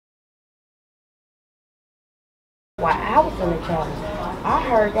While I was in the county, I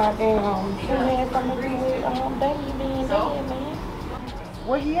heard goddamn she had something to do with Damien being dead, man.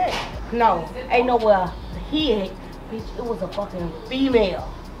 Where he at? No, ain't nowhere he at. Bitch, it was a fucking female.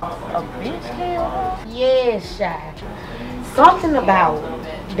 A bitch killed her? Yes, Shy. Something about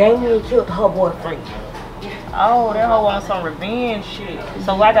Damien killed her boyfriend. Oh, that hoe on some revenge shit.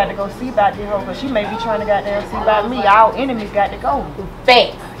 So I got to go see about this hoe, because she may be trying to goddamn see about me. Our enemies got to go.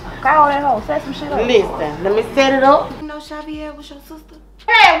 Facts. Call that hoe, set some shit up. Listen, let me set it up. You know ShyViell was your sister?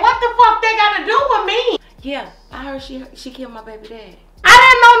 Hey, what the fuck they got to do with me? Yeah, I heard she killed my baby dad. I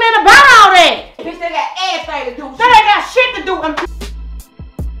didn't know nothing about all that. Bitch, they got everything to do. They ain't got shit to do.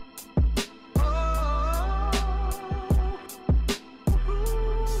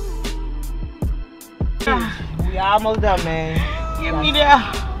 We almost done, man. Give me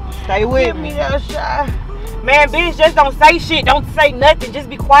that. Stay with me. Give me that shot. Man, bitch, just don't say shit. Don't say nothing. Just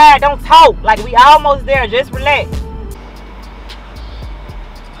be quiet. Don't talk. Like, we almost there. Just relax.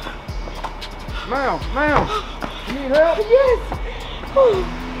 Ma'am. You need help? Yes. We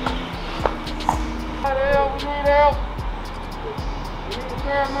need help.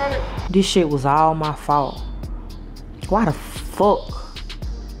 This shit was all my fault. Why the fuck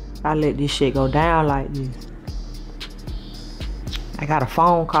I let this shit go down like this? I got a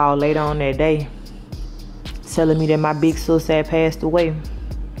phone call later on that day telling me that my big sister had passed away.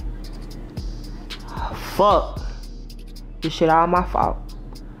 Fuck. This shit all my fault.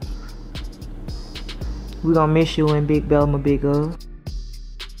 We gonna miss you and Big Belma, big girl.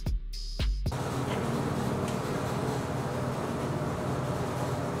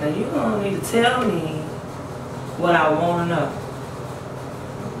 Now you don't need to tell me what I want to know.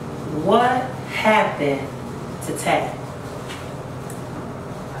 What happened to Tat?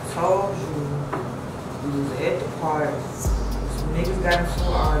 I told you we was at the party. Some niggas got into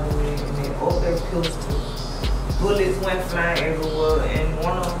an argument and they opened their pistols. Bullets went flying everywhere and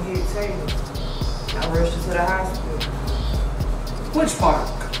one of them hit Taylor. I rushed her to the hospital. Which park?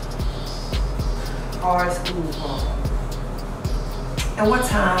 Hard school park. And what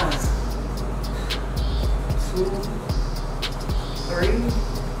time? 2, 3.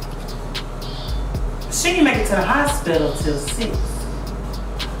 She didn't make it to the hospital till 6.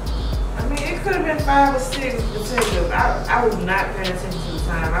 I mean, it could have been 5 or 6 because I was not paying attention to the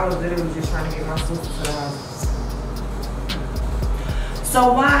time. I was literally just trying to get my sister to the hospital. So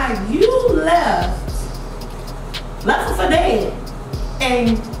why you left her for dead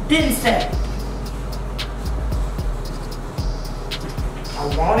and didn't stay? I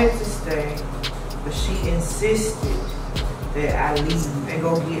wanted to stay, but she insisted that I leave and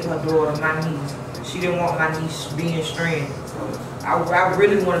go get her daughter, my niece. She didn't want my niece being stranded. So I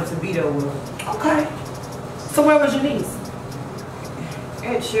really wanted to be there with her. Okay. So where was your niece?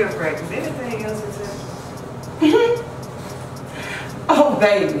 At cheer practice. Anything else is Oh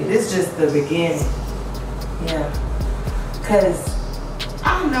baby, this is just the beginning. Yeah. Cause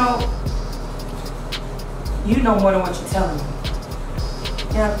I know you know more than what you're telling me.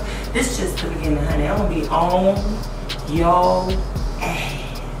 Yeah, this is just the beginning, honey. I'm gonna be on your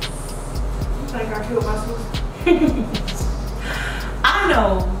ass. You think I killed my sister? I know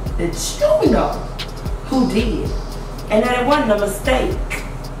that you know who did, and that it wasn't a mistake.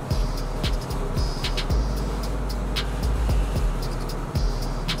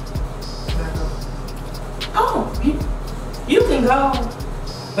 Oh, you can go,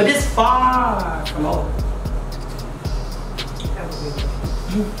 but it's far from over.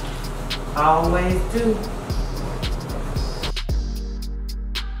 Always do.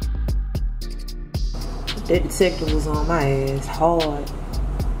 That detective was on my ass hard,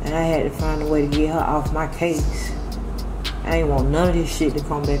 and I had to find a way to get her off my case. I ain't want none of this shit to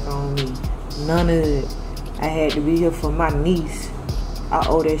come back on me. None of it. I had to be here for my niece. I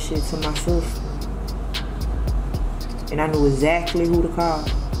owe that shit to my sister. And I knew exactly who to call.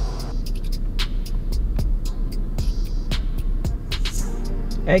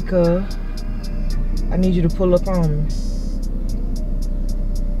 Hey, cuz. I need you to pull up on me.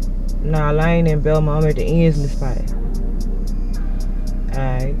 Nah, I ain't in Belma. I'm at the Ensley spot.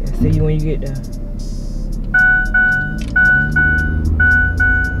 Alright, I'll see you when you get there.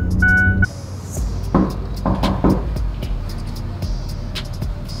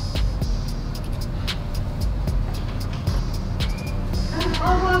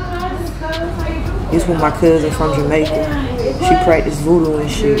 This was my cousin from Jamaica. She practiced voodoo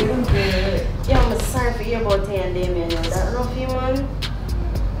and shit. Yeah, I'm concerned for your boy Tan Damien. I don't know if you want.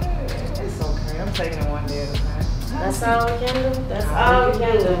 It's okay. I'm taking it one day at a time. That's all we can do. That's all we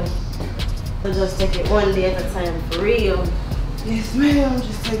can do. We'll just take it one day at a time for real. Yes, ma'am. I'm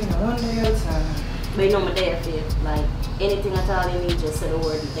just taking it one day at a time. But you know my day for you. Like anything at all you need, just say the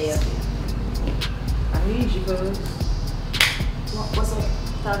word day for you. I need you, cuz. What's up?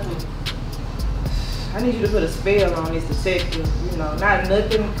 Talk to me. I need you to put a spell on this detective. You know, not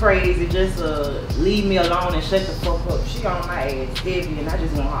nothing crazy. Just leave me alone and shut the fuck up. She on my ass heavy, and I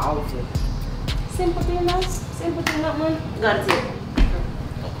just want her off it. Simple thing, man. Simple thing, that man. Got it.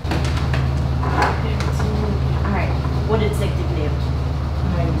 Alright, what did detective name?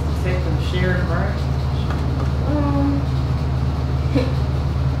 My name is Detective Sheriff, right?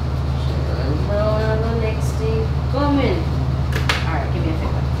 Well, the next thing. Come in. Alright, give me a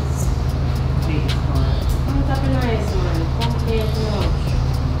favor. Please, I'm talking nice, man. Don't care too much.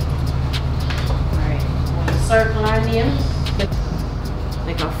 Alright, I'm going to circle our name.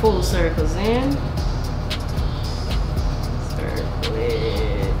 Make a full circles in. Circle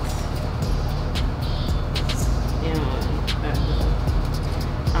it. Yeah.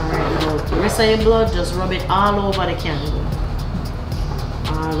 Alright, now the rest of your blood, just rub it all over the candle.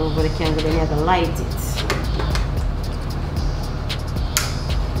 All over the candle, then you have to light it.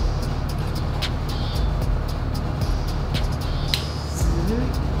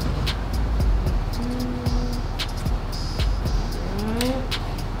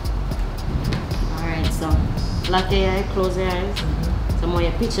 Lock your eye, close your eyes. So when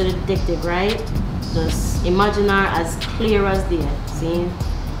you picture the detective, right? Just imagine her as clear as day. See?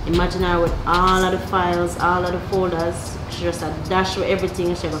 Imagine her with all of the files, all of the folders. She just a dash with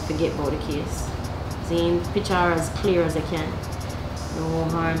everything, she gonna forget about the case. See? Picture her as clear as you can. No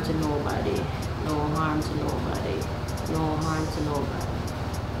harm to nobody. No harm to nobody. No harm to nobody.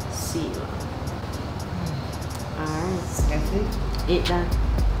 Seal. Alright. That's it? Eat that.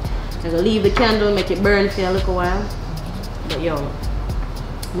 I'm gonna leave the candle, make it burn for a little while. But yo,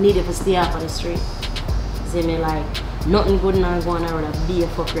 I need it to stay off of the street. See me, like, nothing good not going on with a be a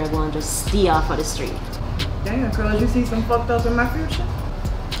fucker going, just stay off of the street. Damn, cuz you see some fucked up in my future?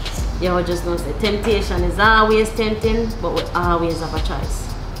 Yo, just don't say temptation is always tempting, but we always have a choice.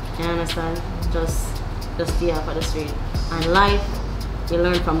 You understand? Just stay off of the street. And life, you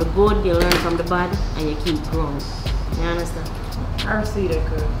learn from the good, you learn from the bad, and you keep growing. You understand? I see that,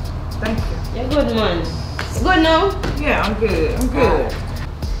 cuz. Thank you. You're good, man. You good now? Yeah, I'm good. I'm good.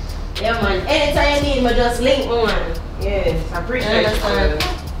 Yeah, man. Anytime you need me, just link me, man. Yes, I appreciate it.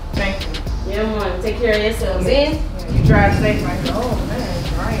 Thank you. Yeah, man. Take care of yourself, see? Yeah, you drive safe, man. Oh, man.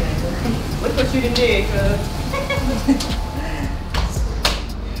 Right. Look what you done did, cuz.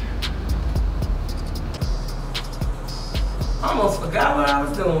 I almost forgot what I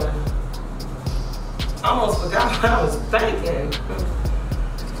was doing. I almost forgot what I was thinking.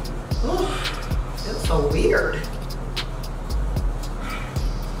 Feels so weird.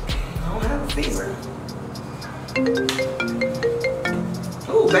 I don't have a fever.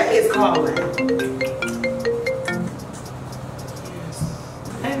 Ooh, Bay is calling.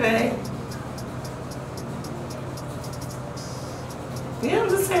 Hey, Bay. Yeah, I'm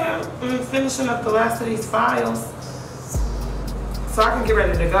just saying, I'm finishing up the last of these files so I can get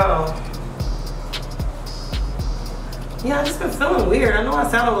ready to go. Yeah, I've just been feeling weird. I know I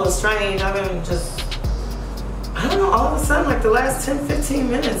sound a little strange. I've been just, I don't know, all of a sudden, like the last 10, 15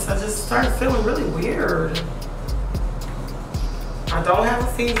 minutes, I just started feeling really weird. I don't have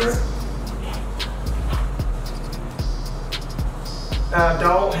a fever. I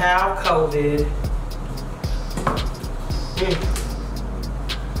don't have COVID.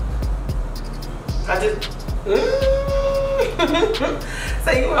 I just,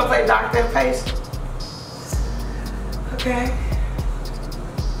 So you wanna play doctor and patient? Okay.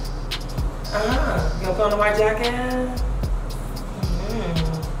 You gonna put on the white jacket?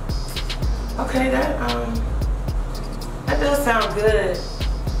 Okay, that does sound good.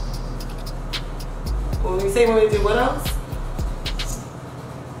 Well, you say when we do what else?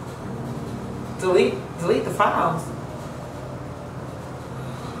 Delete the files.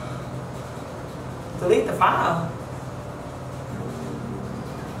 Delete the file.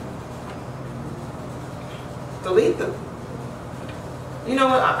 Delete the. You know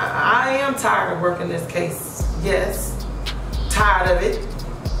what? I am tired of working this case. Yes. Tired of it.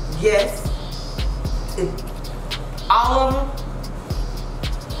 Yes. All of them.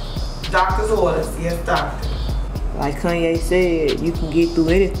 Doctor's orders. Yes, doctor. Like Kanye said, you can get through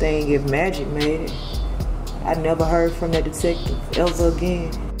anything if magic made it. I never heard from that detective ever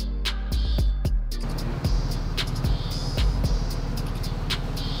again.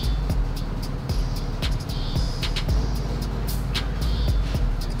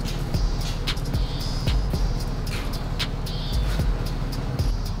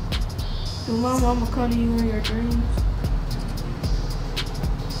 Do my mama come to you in your dreams?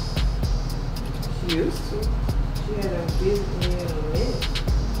 She used to. She had a visit me in a minute.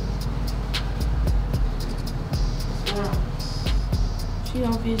 Wow. She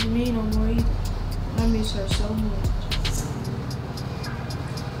don't visit me no more either. I miss her so much.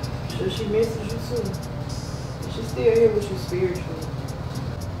 Sure she misses you too. She's still here with you spiritually.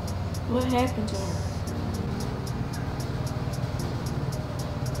 What happened to her?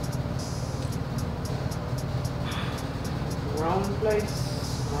 Wrong place,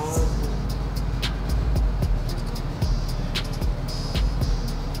 wrong time.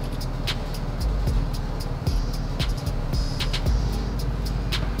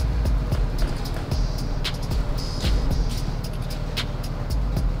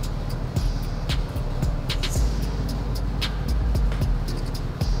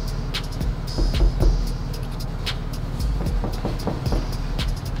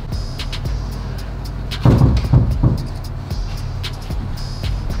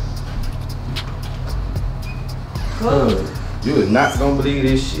 You is not gonna believe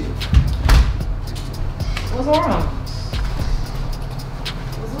this shit. What's wrong?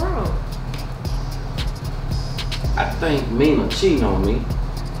 What's wrong? I think Mina cheating on me.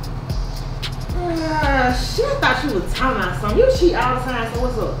 Shit, I thought you was talking about something. You cheat all the time, so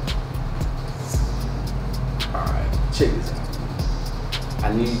what's up? Alright, check this out. I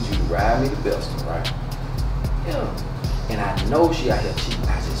need you to ride me to Bessemer, right? Yeah. And I know she out here cheating.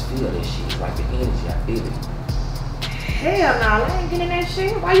 I just feel that shit. It's like the energy, I feel it. Hell no, I ain't getting that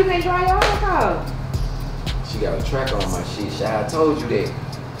shit. Why you can't dry your own car? She got a tracker on my shit. I told you that.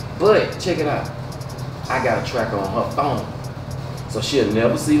 But check it out. I got a tracker on her phone. So she'll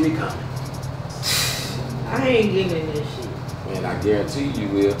never see me coming. I ain't getting in that shit. Man, I guarantee you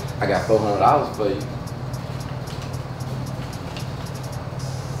will. I got $400 for you.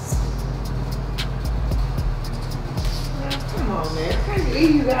 Man, come on, man. I can't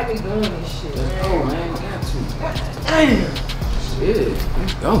believe you got me doing this shit, Let's man. go, man. Got to. Damn. Shit.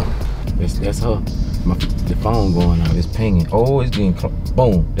 Let's go. That's her. The phone going out. It's pinging. Oh, it's getting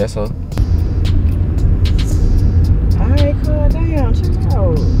boom. That's her. Alright, cool. Damn. Check it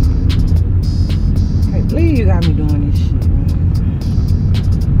out. Can't believe you got me doing this shit, man.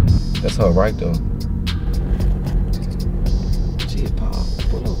 That's her right though. Shit, Paul.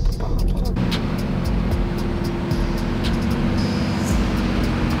 Pull up.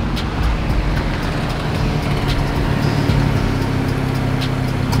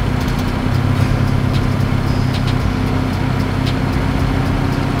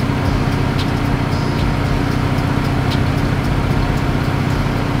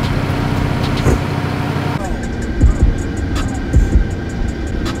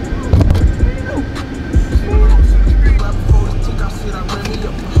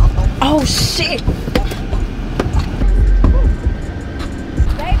 Oh shit!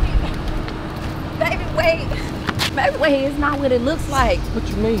 Baby, wait. Baby, wait, it's not what it looks like. What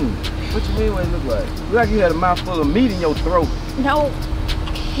you mean? What you mean what it look like? Look like you had a mouthful of meat in your throat. No,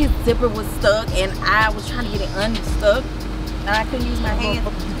 his zipper was stuck and I was trying to get it unstuck and I couldn't use my hands.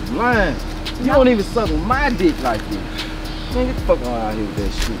 You lying. You don't even suck on my dick like this. Man, get the fuck on out here with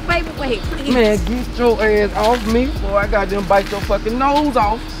that shit. Baby, wait, please. Man, get your ass off me before I got them bite your fucking nose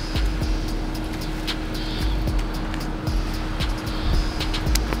off.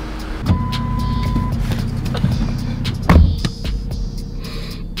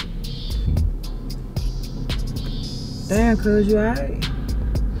 Damn, cuz you alright?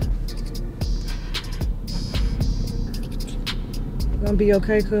 You gonna be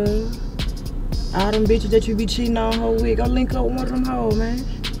okay, cuz? All them bitches that you be cheating on whole week, go link up with one of them hoes, man.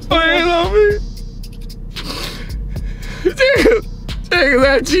 I ain't on me. Cause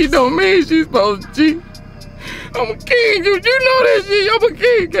I cheat don't mean she's supposed to cheat. I'm a king, you know that shit. I'm a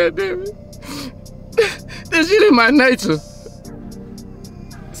king, goddammit. That shit in my nature.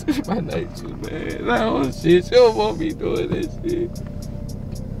 It's in my nature, man. I don't shit. She don't want me doing that shit.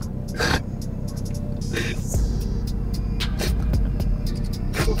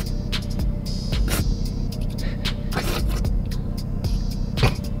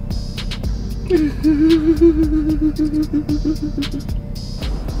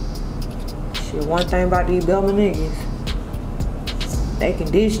 Shit, one thing about these Belma niggas, they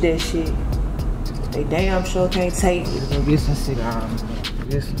can dish that shit. They damn sure can't take it. Go get some cigars.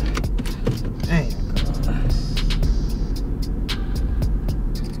 Listen. Damn.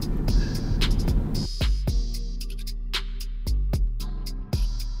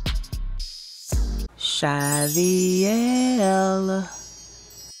 ShyViell.